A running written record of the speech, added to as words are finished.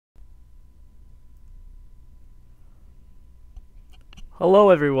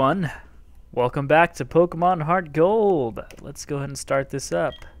Hello everyone, welcome back to Pokemon HeartGold. Let's go ahead and start this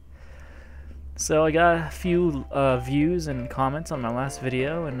up. So I got a few views and comments on my last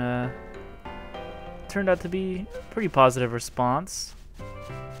video, and turned out to be a pretty positive response.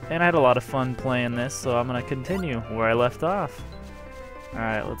 And I had a lot of fun playing this, so I'm gonna continue where I left off.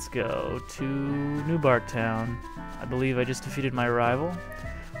 Alright, let's go to New Barktown. I believe I just defeated my rival.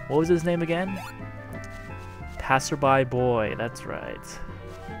 What was his name again? Passerby Boy, that's right.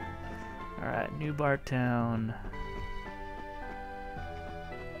 Alright, New Barktown.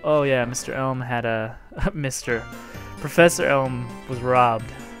 Oh yeah, Mr. Elm had a... Professor Elm was robbed.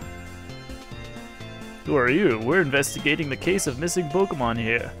 Who are you? We're investigating the case of missing Pokemon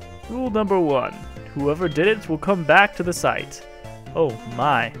here. Rule number 1. Whoever did it will come back to the site. Oh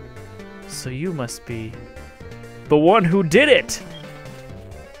my. So you must be... the one who did it!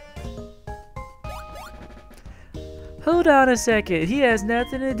 Hold on a second, he has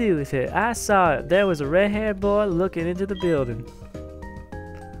nothing to do with it. I saw it. There was a red-haired boy looking into the building.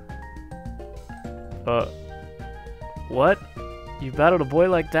 What? You battled a boy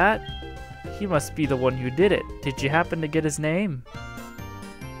like that? He must be the one who did it. Did you happen to get his name?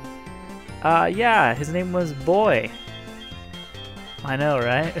 Yeah, his name was Boy. I know,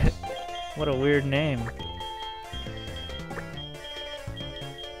 right? What a weird name.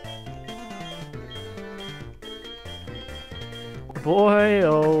 Boy,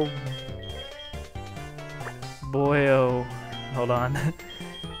 oh. Boy, oh. Hold on.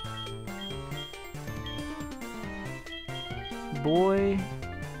 Boy.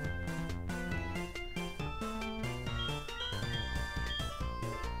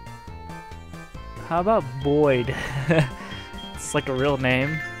 How about Boyd? It's like a real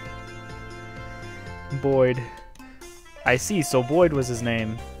name. Boyd. I see, so Boyd was his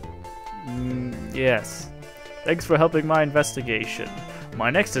name. Yes. Thanks for helping my investigation.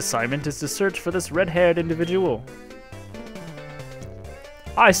 My next assignment is to search for this red-haired individual.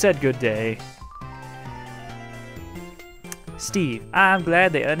 I said good day. Steve, I'm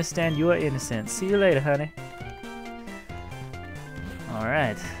glad they understand you are innocent. See you later, honey.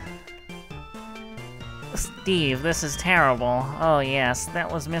 Alright. Steve, this is terrible. Oh yes,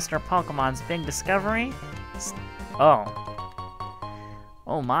 that was Mr. Pokemon's big discovery? Oh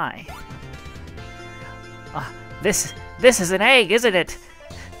my. This is an egg, isn't it?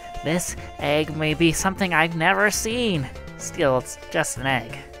 This egg may be something I've never seen. Still, it's just an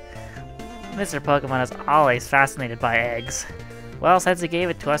egg. Mr. Pokemon is always fascinated by eggs. Well, since he gave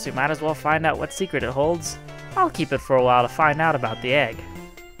it to us, we might as well find out what secret it holds. I'll keep it for a while to find out about the egg.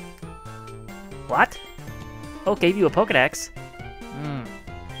 What? Oh, gave you a Pokedex?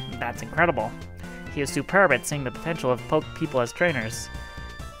 That's incredible. He is superb at seeing the potential of people as trainers.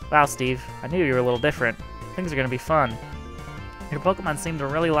 Wow, Steve, I knew you were a little different. Things are gonna be fun. Your Pokemon seem to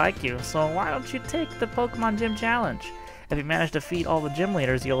really like you, so why don't you take the Pokemon Gym Challenge? If you manage to defeat all the gym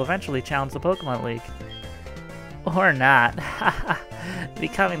leaders, you'll eventually challenge the Pokemon League. Or not.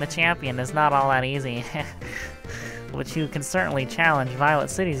 Becoming the champion is not all that easy. But you can certainly challenge Violet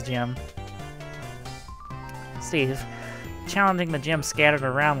City's gym. Steve, challenging the gym scattered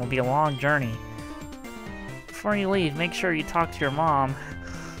around will be a long journey. Before you leave, make sure you talk to your mom.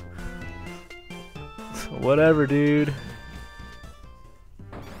 Whatever, dude.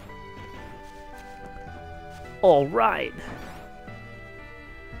 Alright.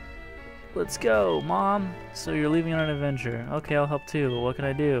 Let's go, Mom. So you're leaving on an adventure. Okay, I'll help too, but what can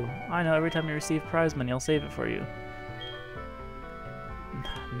I do? I know, every time you receive prize money, I'll save it for you.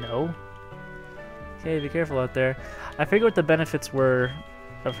 No. Okay, be careful out there. I figured what the benefits were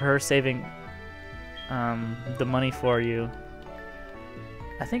of her saving the money for you.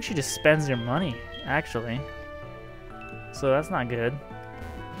 I think she just spends your money, actually. So that's not good.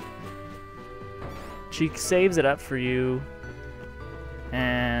 She saves it up for you,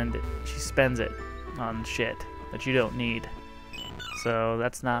 and she spends it on shit that you don't need. So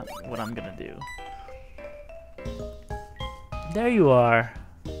that's not what I'm gonna do. There you are.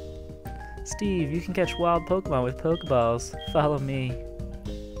 Steve, you can catch wild Pokemon with Pokeballs. Follow me.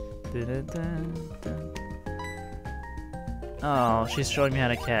 Oh, she's showing me how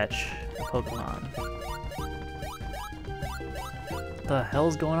to catch a Pokemon. What the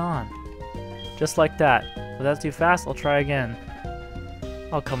hell's going on? Just like that. If that's too fast, I'll try again.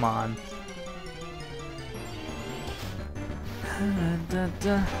 Oh, come on.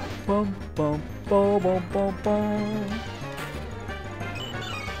 Boom, boom, boom, boom, boom, boom.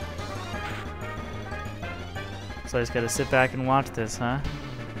 So I just gotta sit back and watch this, huh?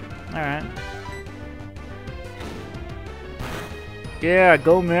 Alright. Yeah,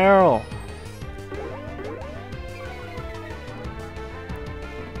 go Meryl!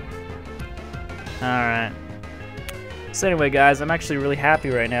 Alright. So anyway, guys, I'm actually really happy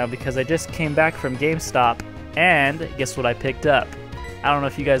right now because I just came back from GameStop, and guess what I picked up? I don't know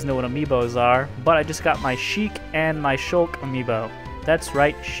if you guys know what amiibos are, but I just got my Sheik and my Shulk amiibo. That's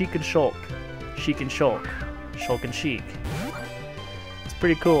right, Sheik and Shulk. Sheik and Shulk. Shulk and Sheik. It's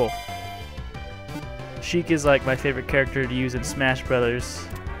pretty cool. Sheik is like my favorite character to use in Smash Brothers.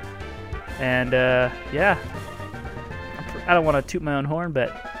 And yeah. I don't want to toot my own horn,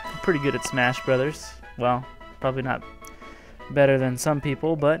 but I'm pretty good at Smash Brothers. Well, probably not better than some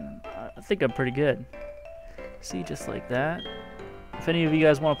people, but I think I'm pretty good. See, just like that. If any of you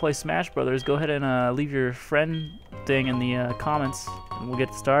guys want to play Smash Brothers, go ahead and leave your friend thing in the comments, and we'll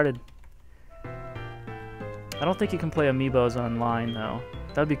get started. I don't think you can play amiibos online, though.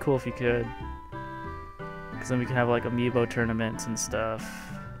 That'd be cool if you could. Because then we can have, like, amiibo tournaments and stuff.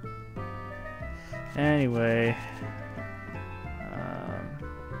 Anyway.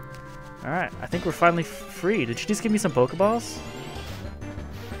 Alright, I think we're finally free. Did you just give me some Pokeballs?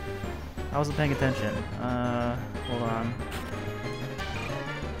 I wasn't paying attention. Hold on.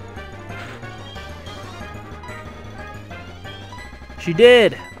 She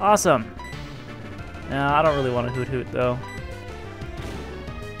did! Awesome! No, I don't really want to hoot though.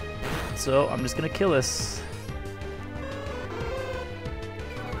 So I'm just gonna kill this.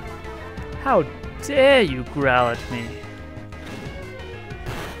 How dare you growl at me?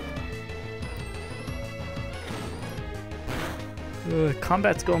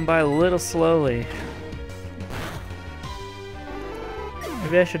 Combat's going by a little slowly.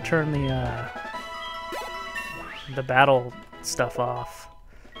 Maybe I should turn the battle stuff off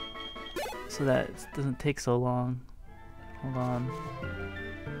so that it doesn't take so long. Hold on.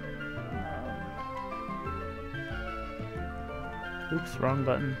 Oops, wrong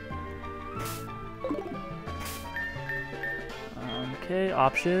button. Okay,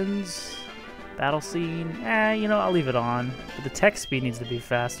 options. Battle scene. You know, I'll leave it on. But the text speed needs to be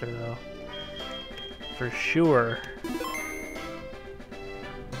faster, though. For sure.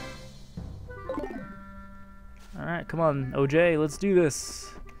 Alright, come on, OJ, let's do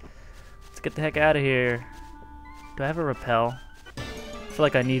this. Let's get the heck out of here. Do I have a repel? I feel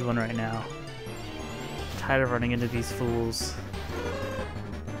like I need one right now. I'm tired of running into these fools.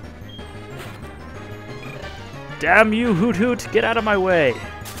 Damn you, Hoot Hoot! Get out of my way!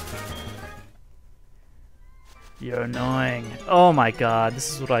 You're annoying. Oh my god,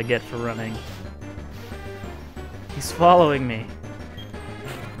 this is what I get for running. He's following me.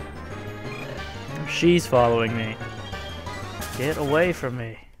 She's following me. Get away from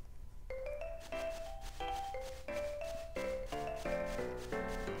me.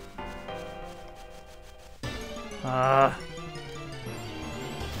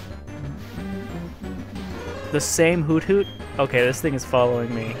 The same Hoot Hoot? Okay, this thing is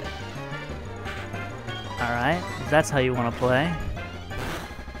following me. Alright, if that's how you want to play,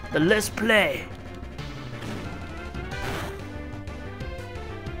 then let's play.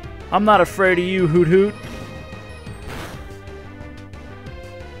 I'm not afraid of you, Hoot Hoot.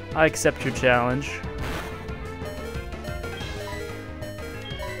 I accept your challenge.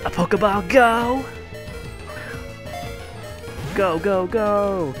 A Pokeball, go! Go, go,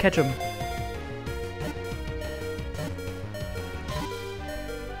 go! Catch him.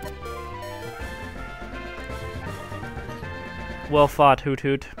 Well fought, Hoot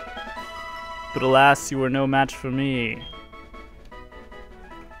Hoot. But alas, you were no match for me.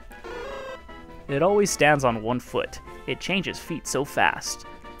 It always stands on one foot. It changes feet so fast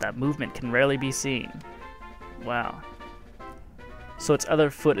that movement can rarely be seen. Wow. So its other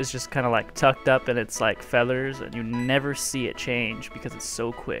foot is just kind of like tucked up and it's like feathers, and you never see it change because it's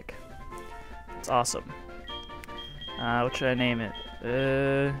so quick. It's awesome. What should I name it?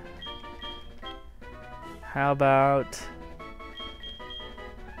 How about...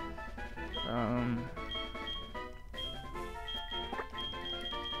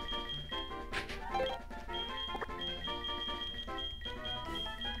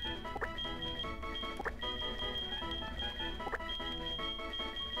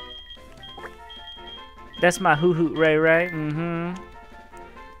 That's my Hoot Hoot Ray Ray.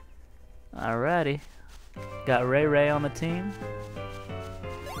 Alrighty. Got Ray Ray on the team.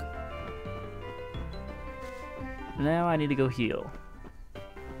 Now I need to go heal.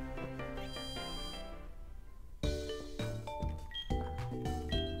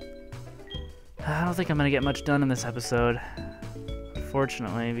 I don't think I'm gonna get much done in this episode,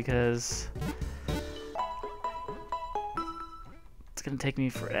 unfortunately, because it's gonna take me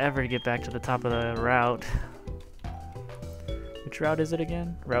forever to get back to the top of the route. Which route is it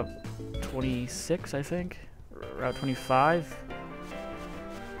again? Route 26, I think? Route 25?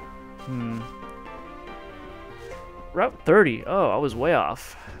 Route 30. Oh, I was way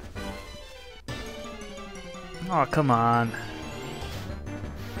off. Oh, come on.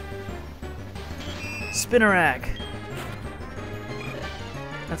 Spinnerack.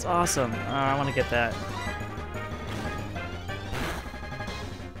 That's awesome. Oh, I want to get that.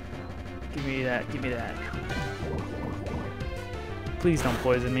 Give me that. Give me that. Please don't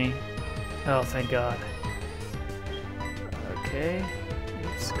poison me. Oh, thank God. Okay.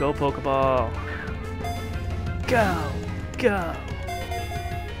 Let's go, Pokeball. Go! Go!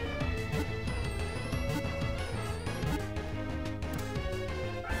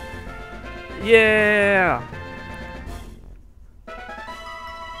 Yeah!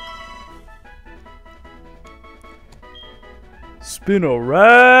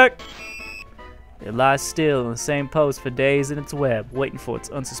 Spinnerack! It lies still in the same pose for days in its web, waiting for its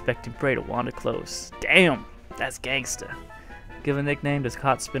unsuspecting prey to wander close. Damn! That's gangsta. Give a nickname to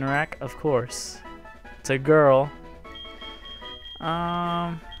Hot Spinnerack? Of course. It's a girl.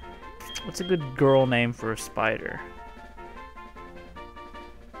 What's a good girl name for a spider?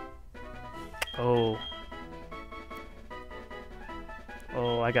 Oh.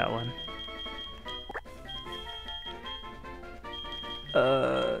 Oh, I got one.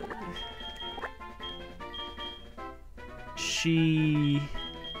 She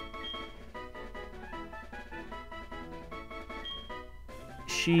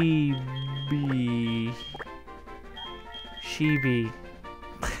be.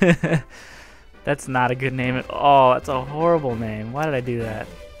 That's not a good name at all. That's a horrible name. Why did I do that?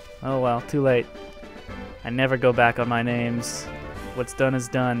 Oh well, too late. I never go back on my names. What's done is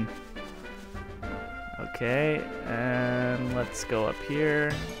done. Okay, and let's go up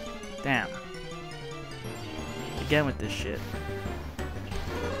here. Damn. Again with this shit.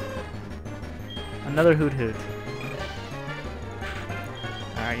 Another Hoot Hoot.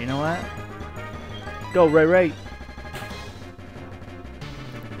 Alright, you know what? Go, Ray Ray!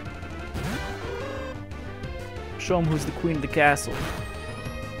 Show him who's the queen of the castle.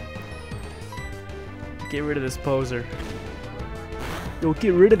 Get rid of this poser. Yo,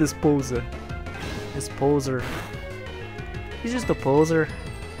 get rid of this poser. This poser. He's just a poser.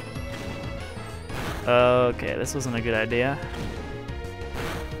 Okay, this wasn't a good idea.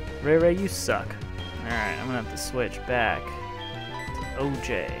 Ray Ray, you suck. Alright, I'm gonna have to switch back to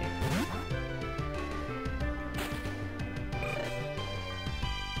OJ.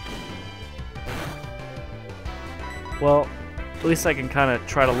 Well, at least I can kind of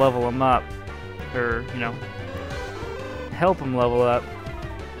try to level him up. Or, you know, help him level up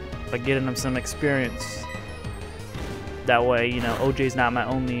by getting him some experience. That way, you know, OJ's not my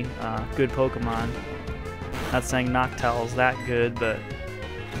only good Pokemon. Not saying Noctowl's that good, but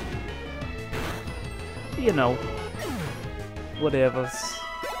you know, whatever.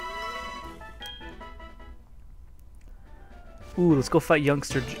 Ooh, let's go fight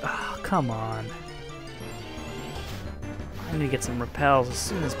Youngster. Oh, come on. I need to get some repels as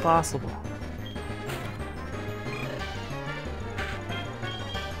soon as possible.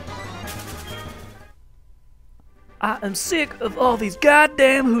 I am sick of all these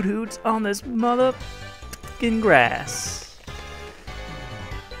goddamn Hoot Hoots on this motherfucking grass.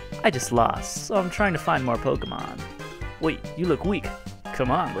 I just lost, so I'm trying to find more Pokemon. Wait, you look weak.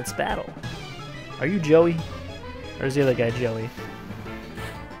 Come on, let's battle. Are you Joey? Or is the other guy Joey?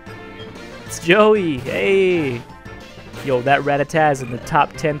 It's Joey! Hey! Yo, that Rattata is in the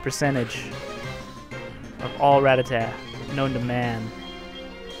top 10% of all Rattata known to man.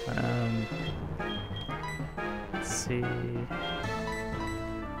 Let's see.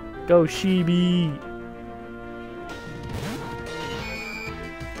 Go, Chibi!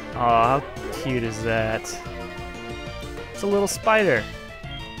 Oh, how cute is that? It's a little spider.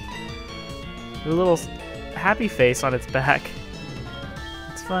 With a little happy face on its back.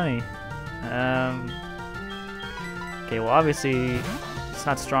 It's funny. Okay, well obviously it's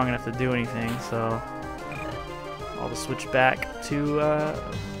not strong enough to do anything, so I'll just switch back to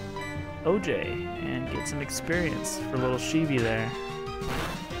OJ and get some experience for little Chibi there.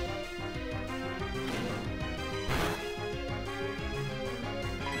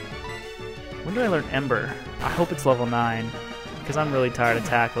 When do I learn Ember? I hope it's level 9, because I'm really tired of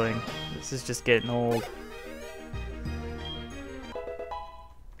tackling. This is just getting old.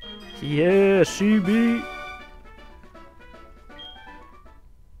 Yeah, Chibi!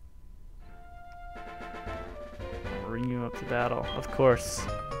 Bring you up to battle, of course.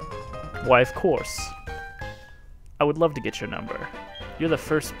 Why, of course. I would love to get your number. You're the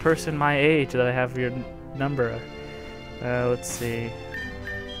first person my age that I have your number. Let's see.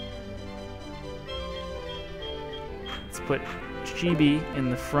 Let's put Chibi in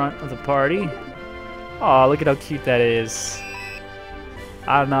the front of the party. Aw, look at how cute that is.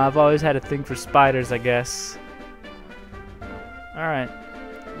 I don't know, I've always had a thing for spiders, I guess. Alright,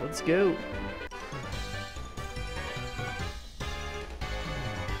 let's go.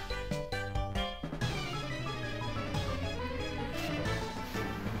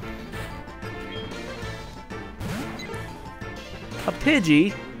 A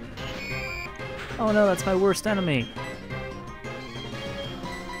Pidgey? Oh no, that's my worst enemy.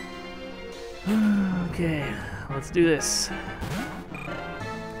 Okay, let's do this.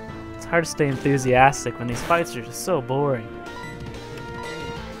 It's hard to stay enthusiastic when these fights are just so boring.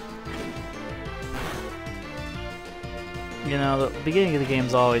 You know, the beginning of the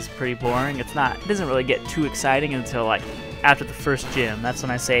game's always pretty boring. It doesn't really get too exciting until like after the first gym. That's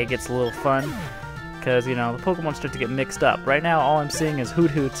when I say it gets a little fun. Because, you know, the Pokemon start to get mixed up. Right now, all I'm seeing is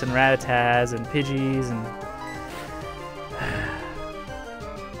Hoothoots and Rattatas and Pidgeys and...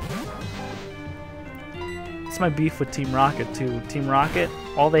 It's my beef with Team Rocket, too. Team Rocket,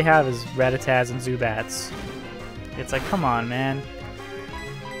 all they have is Rattatas and Zubats. It's like, come on, man.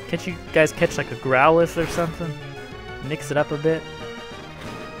 Can't you guys catch, like, a Growlithe or something? Mix it up a bit?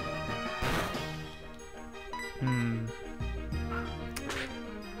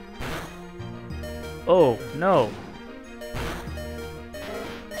 Oh, no.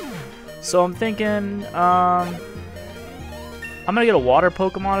 So I'm thinking, I'm gonna get a water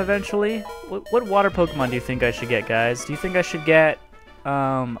Pokemon eventually. What water Pokemon do you think I should get, guys? Do you think I should get,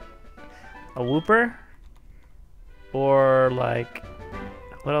 a Wooper? Or, like,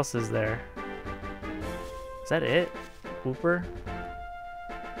 what else is there? Is that it? Wooper?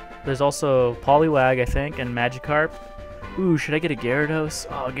 There's also Poliwag, I think, and Magikarp. Ooh, should I get a Gyarados?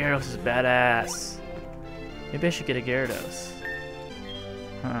 Oh, Gyarados is badass. Maybe I should get a Gyarados.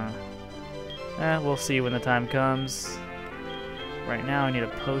 Huh. We'll see when the time comes. Right now I need a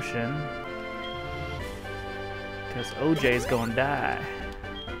potion. Because OJ's gonna die.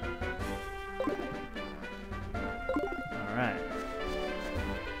 Alright.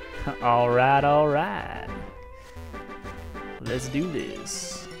 Alright, alright. Let's do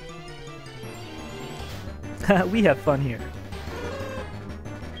this. We have fun here.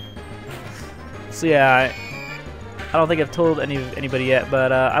 So yeah, I don't think I've told anybody yet,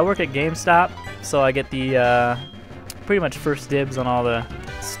 but I work at GameStop, so I get the pretty much first dibs on all the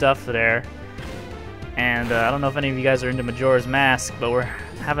stuff there. And I don't know if any of you guys are into Majora's Mask, but we're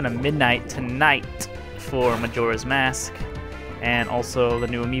having a midnight tonight for Majora's Mask, and also the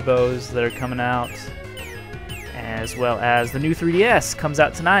new amiibos that are coming out, as well as the new 3DS comes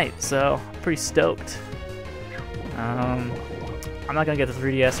out tonight. So pretty stoked. I'm not gonna get the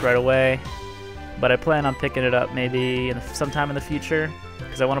 3DS right away, but I plan on picking it up maybe sometime in the future,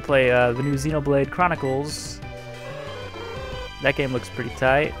 because I want to play the new Xenoblade Chronicles. That game looks pretty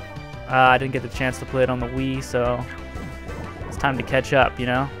tight. I didn't get the chance to play it on the Wii, so it's time to catch up, you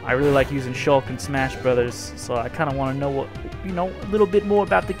know? I really like using Shulk in Smash Brothers, so I kind of want to know what, you know, a little bit more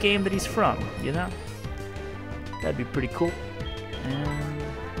about the game that he's from, you know? That'd be pretty cool. And...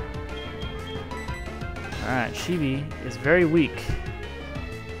 alright, Chibi is very weak.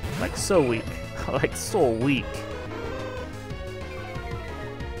 Like, so weak. Like, so weak.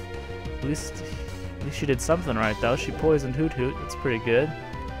 At least she did something right, though. She poisoned Hoot. That's pretty good.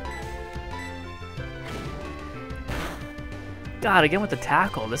 God, again with the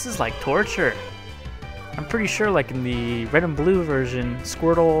tackle. This is like torture. I'm pretty sure, like, in the Red and Blue version,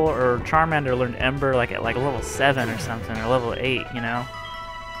 Squirtle or Charmander learned Ember, like, at, like, level 7 or something, or level 8, you know?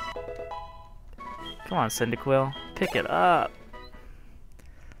 Come on, Cyndaquil. Pick it up.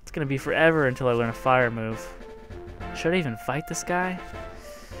 It's gonna be forever until I learn a fire move. Should I even fight this guy?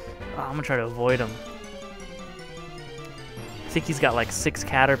 Oh, I'm gonna try to avoid him. I think he's got like 6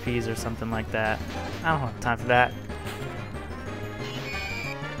 Caterpies or something like that. I don't have time for that.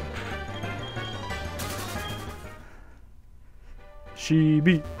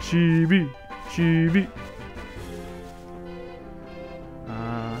 Chibi.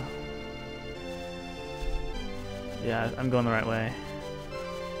 Yeah, I'm going the right way.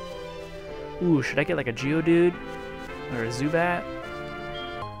 Ooh, should I get like a Geodude? Or a Zubat?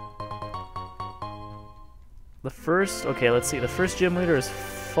 Okay, let's see. The first gym leader is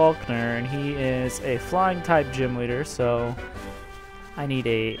Faulkner, and he is a flying type gym leader, so I need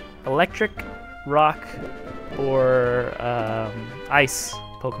a electric, rock, or ice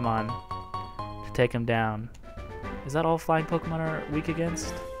Pokemon to take him down. Is that all flying Pokemon are weak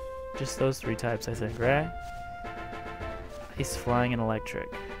against? Just those 3 types, I think, right? Ice, flying, and electric.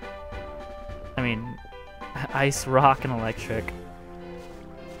 I mean, ice, rock, and electric.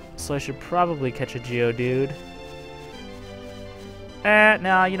 So I should probably catch a Geodude.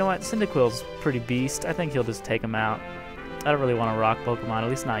 Nah, you know what? Cyndaquil's pretty beast. I think he'll just take him out. I don't really want to rock Pokemon, at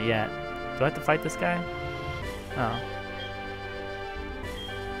least not yet. Do I have to fight this guy? Oh.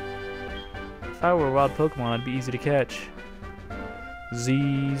 If I were a wild Pokemon, I'd be easy to catch.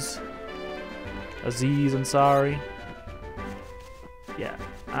 Aziz, I'm sorry. Yeah,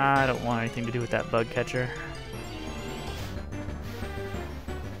 I don't want anything to do with that bug catcher.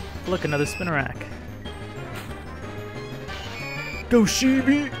 Look, another Spinarak. Go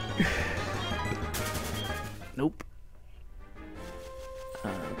Shibi! Nope.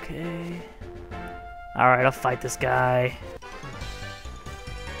 Okay. Alright, I'll fight this guy.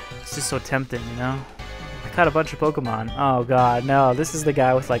 It's just so tempting, you know? I caught a bunch of Pokemon. Oh god, no. This is the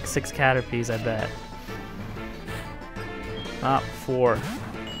guy with like 6 Caterpies, I bet. Ah, 4.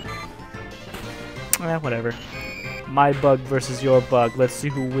 Eh, whatever. My bug versus your bug. Let's see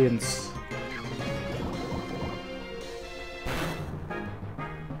who wins.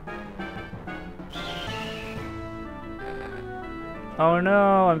 Oh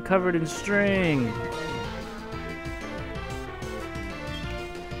no, I'm covered in string.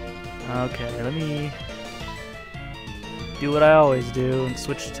 Okay, let me do what I always do and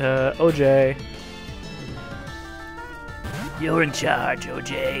switch to OJ. You're in charge,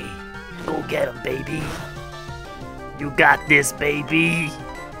 OJ. Go get him, baby. You got this, baby.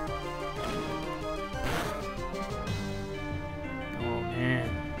 Oh man.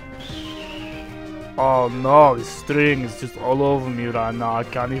 Oh no, the string is just all over me right now. I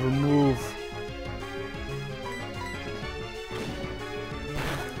can't even move.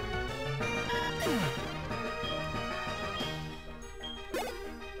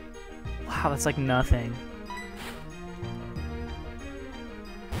 Wow, that's like nothing.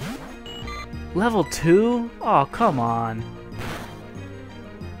 Level 2? Oh, come on.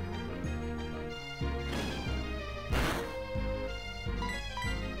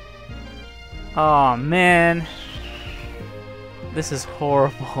 Oh man. This is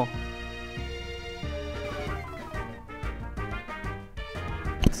horrible.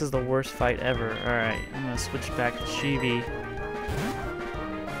 This is the worst fight ever. Alright, I'm gonna switch back to Chibi.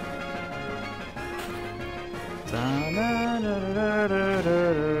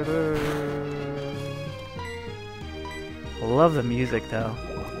 I love the music though.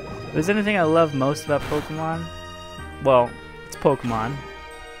 If there's anything I love most about Pokemon, well, it's Pokemon.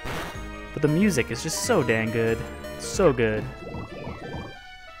 But the music is just so dang good. So good.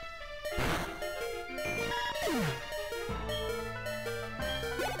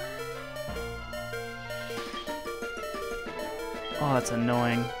 Oh, that's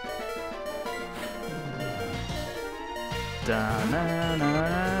annoying.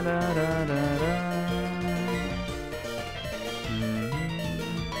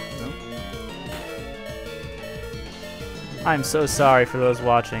 I'm so sorry for those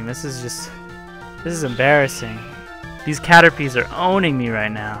watching. This is embarrassing. These Caterpies are owning me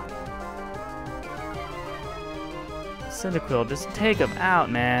right now. Cyndaquil, just take him out,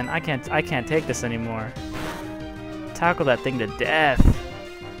 man. I can't take this anymore. Tackle that thing to death.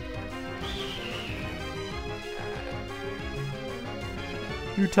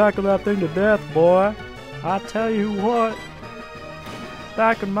 You tackle that thing to death, boy. I tell you what.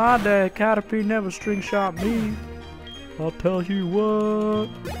 Back in my day, Caterpie never string shot me. I'll tell you what.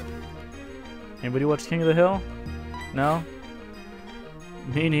 Anybody watch King of the Hill? No?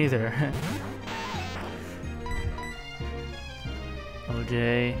 Me neither.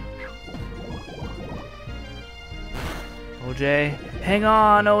 OJ. OJ. Hang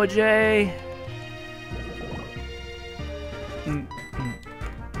on, OJ!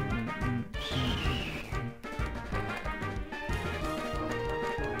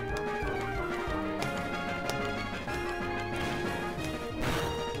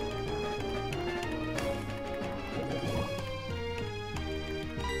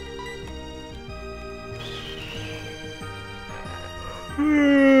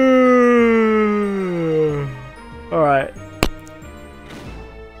 Alright.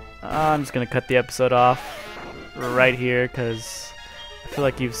 I'm just gonna cut the episode off right here because I feel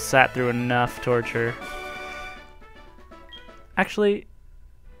like you've sat through enough torture. Actually,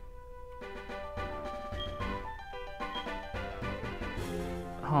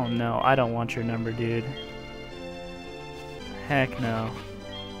 oh no, I don't want your number, dude. Heck no.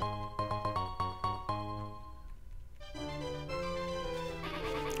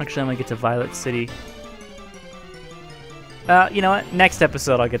 Actually, I'm gonna get to Violet City. You know what? Next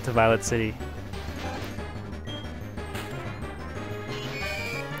episode, I'll get to Violet City.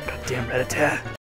 Goddamn Rattata.